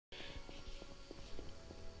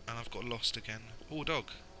I've got lost again. Oh, a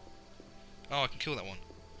dog. Oh, I can kill that one.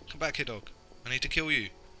 Come back here, dog. I need to kill you.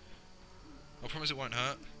 I promise it won't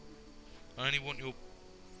hurt. I only want your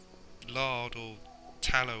lard or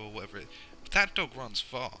tallow or whatever it is. That dog runs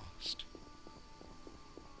fast.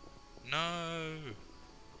 No.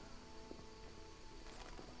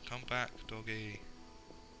 Come back, doggy.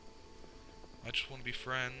 I just want to be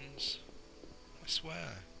friends. I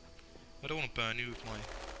swear. I don't want to burn you with my...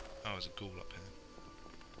 Oh, there's a ghoul up here.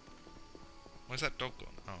 Where's that dog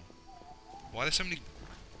gone? Oh. Why are there so many...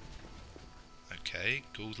 Okay,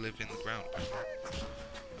 ghouls live in the ground.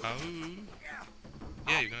 Oh.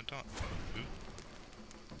 Yeah, you're gonna die. Ooh.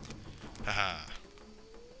 Haha.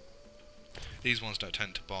 These ones don't turn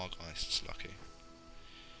into bargheists, lucky.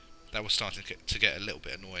 That was starting to get a little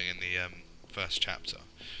bit annoying in the first chapter.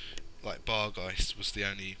 Like, Bargeist was the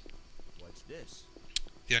only... What's this?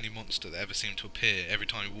 The only monster that ever seemed to appear every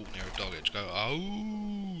time you walk near a dog. It'd go,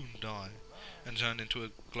 oh, and die. And turn into a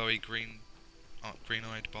glowy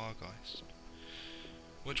green-eyed Bargeist.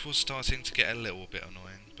 Which was starting to get a little bit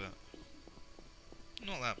annoying, but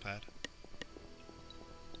not that bad.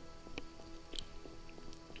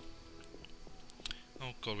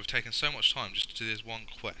 Oh god, we've taken so much time just to do this one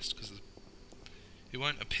quest, because it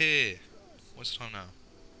won't appear. What's the time now?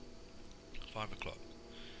 5 o'clock.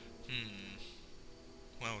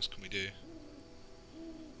 What else can we do?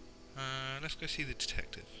 Let's go see the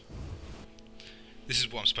detective. This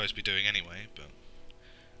is what I'm supposed to be doing anyway, but...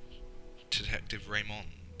 Detective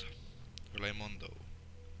Raymondo.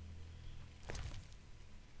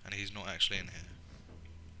 And he's not actually in here.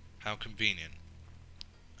 How convenient.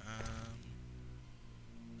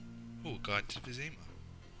 Oh, Guide to Vizima.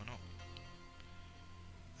 Why not?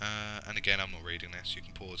 And again, I'm not reading this. You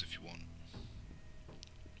can pause if you want.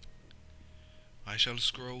 I shall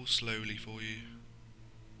scroll slowly for you.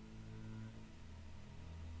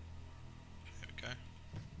 There we go.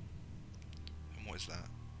 And what is that?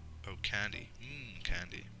 Oh, candy.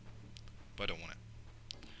 Candy. But I don't want it.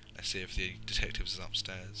 Let's see if the detective is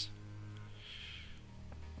upstairs.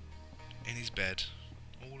 In his bed.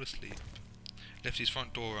 All asleep. Left his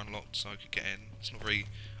front door unlocked so I could get in. It's not very...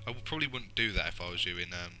 I probably wouldn't do that if I was you in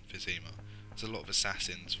Vizima. There's a lot of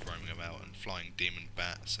assassins roaming about and flying demon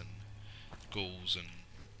bats and ghouls and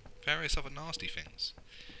various other nasty things.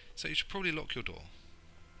 So you should probably lock your door.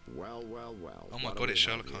 Well, well, well. Oh my god, it's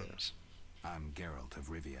Sherlock Holmes. I'm Geralt of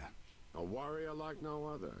Rivia. A warrior like no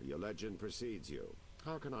other. Your legend precedes you.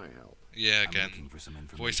 How can I help? Yeah, I'm again, looking for some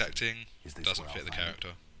voice information. acting Is this doesn't where fit I'll the find it? character.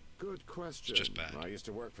 Good question. It's just bad. I used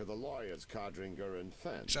to work for the lawyers, Codringer and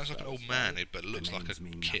Fenn. He sounds like an old That's man, right. but looks The like names a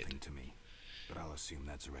mean kid. nothing to me, but I'll assume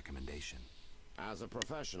that's a recommendation. As a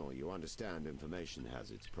professional, you understand information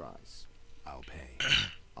has its price. I'll pay.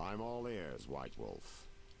 I'm all ears, White Wolf.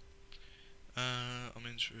 I'm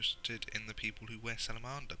interested in the people who wear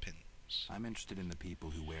salamander pins. I'm interested in the people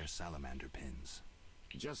who wear salamander pins.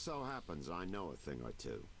 Just so happens I know a thing or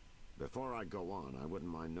two. Before I go on, I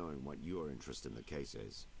wouldn't mind knowing what your interest in the case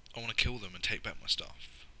is. I want to kill them and take back my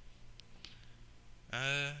stuff.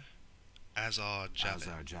 Azar Javed.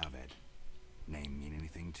 Azar Javed. Name mean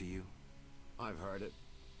anything to you? I've heard it.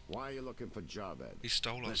 Why are you looking for Javed? He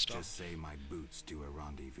stole our Let's stuff. just say my boots do a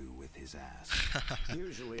rendezvous with his ass.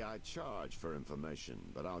 Usually I charge for information,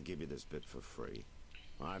 but I'll give you this bit for free.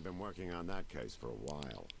 I've been working on that case for a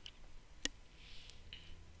while.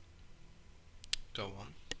 Go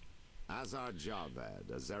on. Azar Javed,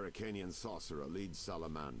 a Zarikanian sorcerer, leads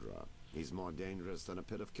Salamandra. He's more dangerous than a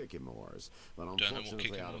pit of Kikimors, but know what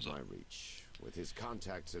unfortunately out of Kikimors my are. reach. With his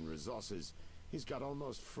contacts and resources, he's got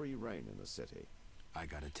almost free reign in the city. I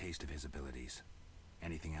got a taste of his abilities.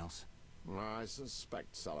 Anything else? I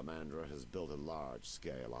suspect Salamandra has built a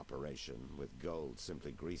large-scale operation, with gold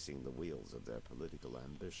simply greasing the wheels of their political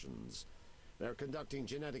ambitions. They're conducting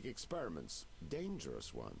genetic experiments,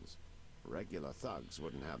 dangerous ones. Regular thugs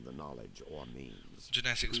wouldn't have the knowledge or means.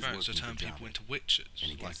 Genetic Who's experiments to working turn for people Javed? into witches,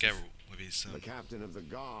 Any like guesses? Geralt with his The captain of the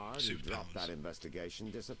guard who super dropped powers. that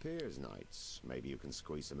investigation disappears nights. Maybe you can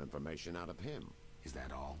squeeze some information out of him. Is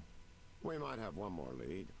that all? We might have one more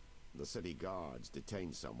lead. The city guards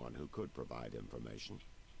detained someone who could provide information.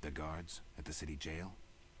 The guards at the city jail?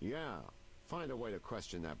 Yeah, find a way to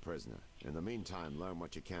question that prisoner. In the meantime, learn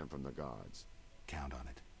what you can from the guards. Count on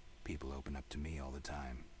it. People open up to me all the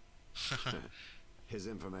time. His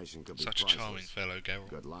information could be Such a priceless. charming fellow, Geralt.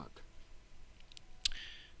 Good luck.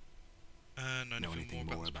 Know Know anything anything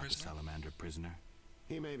more more about about this the prisoner? salamander prisoner?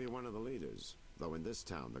 He may be one of the leaders, though in this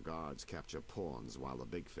town the guards capture pawns while the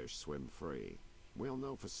big fish swim free. We'll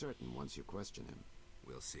know for certain once you question him.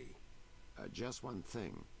 We'll see. Just one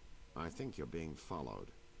thing. I think you're being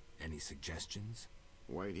followed. Any suggestions?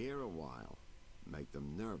 Wait here a while. Make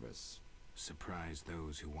them nervous. Surprise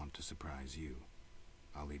those who want to surprise you.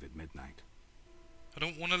 I'll leave at midnight. I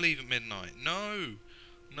don't want to leave at midnight. No!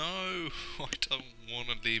 No! I don't want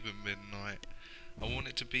to leave at midnight. I want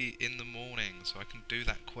it to be in the morning so I can do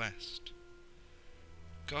that quest.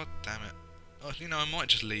 God damn it. Oh, you know, I might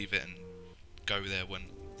just leave it and go there when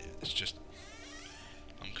it's just...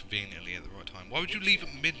 I'm conveniently at the right time. Why would you leave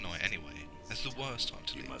at midnight anyway? That's the worst time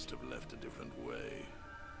to leave. You must have left a different way.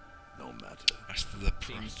 No matter. That's the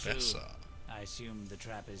Seems professor. true. I assume the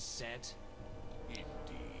trap is set. Indeed.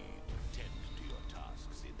 Tend to your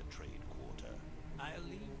tasks in the trade quarter. I'll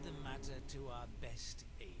leave the matter to our best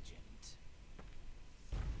agent.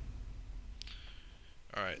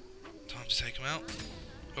 Alright, time to take him out.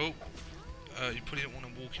 Oh, you probably don't want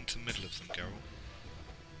to walk into the middle of them, Geralt.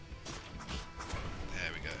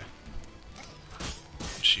 There we go.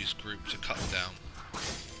 Choose group to cut them down.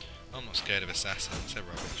 I'm not scared of assassins, they're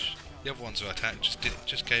rubbish. The other ones who attacked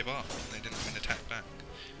just gave up, and they didn't even attack back.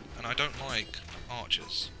 And I don't like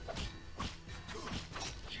archers.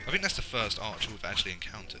 I think that's the first archer we've actually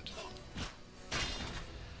encountered.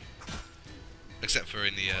 Except for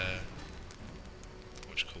in the,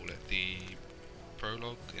 what do you call it, the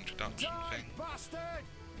prologue, introduction thing.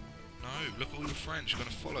 No, look at all your friends, you're going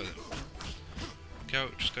to follow them.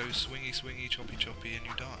 Geralt just goes swingy, swingy, choppy, choppy, and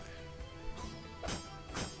you die.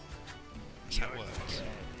 That's how it works.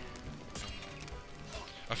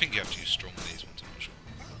 I think you have to use strong with these ones, I'm not sure.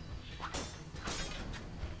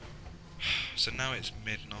 So now it's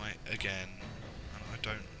midnight again, and I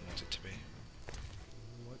don't want it to be.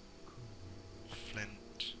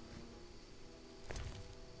 Flint.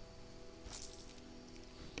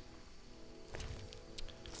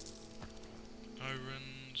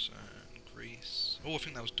 Irons and grease. Oh, I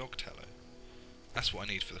think that was dog tallow. That's what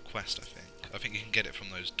I need for the quest, I think. I think you can get it from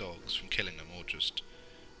those dogs, from killing them, or just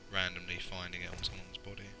randomly finding it on someone's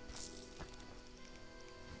body.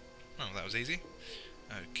 Oh, that was easy.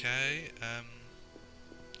 Okay,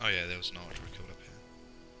 oh yeah, there was an archer we killed up here.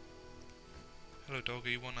 Hello dog, are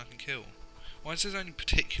you one I can kill? Why is there only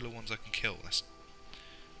particular ones I can kill? That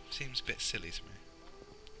seems a bit silly to me.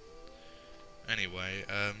 Anyway,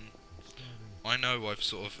 I know I've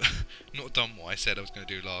sort of not done what I said I was going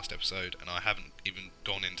to do last episode, and I haven't even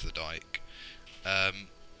gone into the dike. I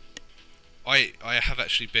have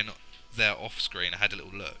actually been there off screen. I had a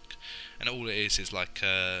little look, and all it is like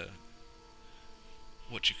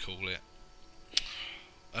what do you call it?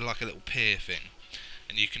 Like a little pier thing,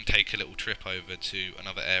 and you can take a little trip over to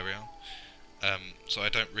another area. So I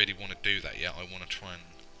don't really want to do that yet. I want to try and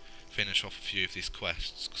finish off a few of these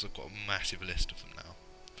quests because I've got a massive list of them now,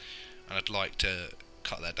 and I'd like to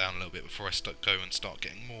cut that down a little bit before I go and start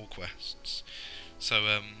getting more quests.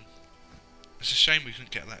 So it's a shame we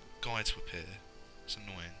couldn't get that guy to appear. It's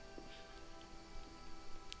annoying.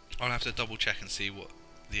 I'll have to double check and see what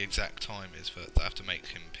the exact time is that I have to make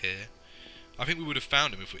him appear. I think we would have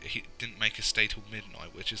found him if he didn't make us stay till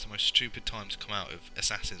midnight, which is the most stupid time to come out if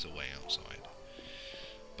assassins are way outside.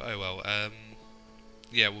 But oh well.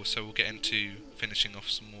 Yeah, so we'll get into finishing off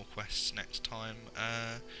some more quests next time,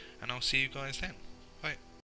 and I'll see you guys then. Bye.